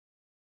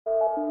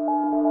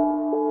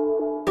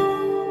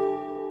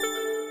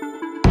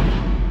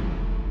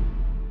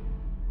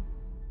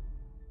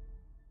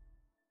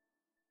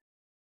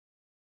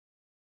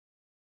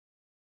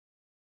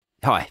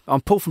Hi, I'm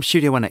Paul from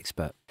Studio One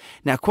Expert.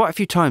 Now, quite a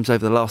few times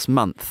over the last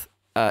month,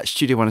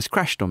 Studio One has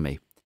crashed on me.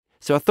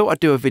 So I thought I'd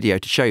do a video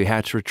to show you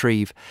how to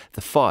retrieve the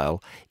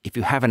file if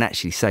you haven't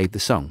actually saved the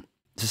song.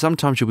 So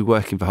sometimes you'll be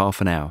working for half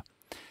an hour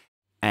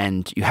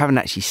and you haven't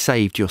actually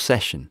saved your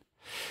session.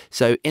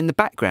 So in the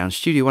background,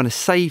 Studio One has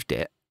saved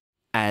it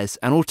as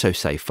an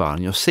autosave file,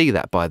 and you'll see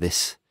that by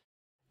this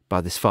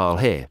file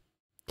here.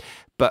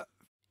 But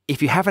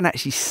if you haven't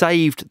actually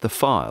saved the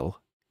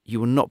file,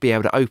 you will not be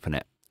able to open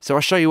it. So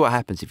I'll show you what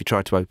happens if you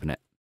try to open it.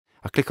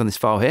 I click on this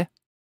file here,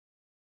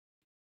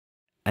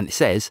 and it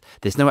says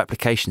there's no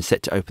application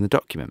set to open the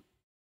document.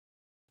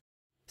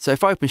 So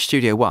if I open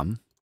Studio One,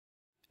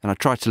 and I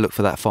try to look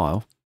for that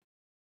file,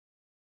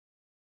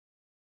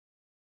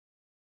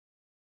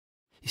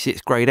 you see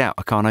it's greyed out,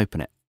 I can't open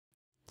it.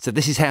 So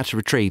this is how to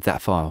retrieve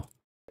that file.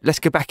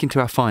 Let's go back into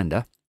our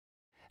Finder,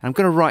 and I'm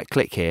going to right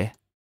click here,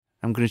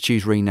 I'm going to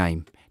choose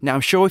Rename. Now I'm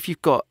sure if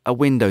you've got a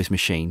Windows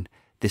machine,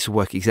 this will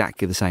work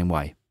exactly the same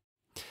way.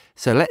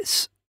 So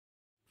let's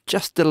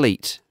just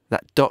delete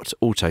that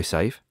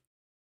 .autosave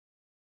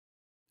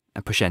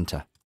and push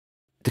enter.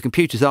 The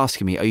computer's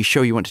asking me, are you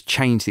sure you want to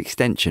change the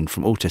extension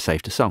from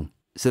autosave to song?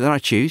 So then I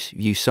choose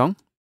View Song.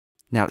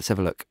 Now let's have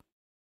a look.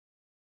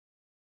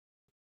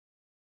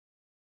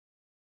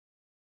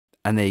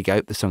 And there you go,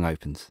 the song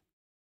opens.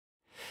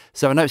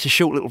 So I know it's a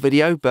short little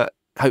video, but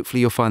hopefully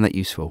you'll find that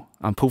useful.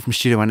 I'm Paul from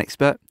Studio One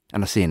Expert,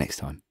 and I'll see you next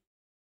time.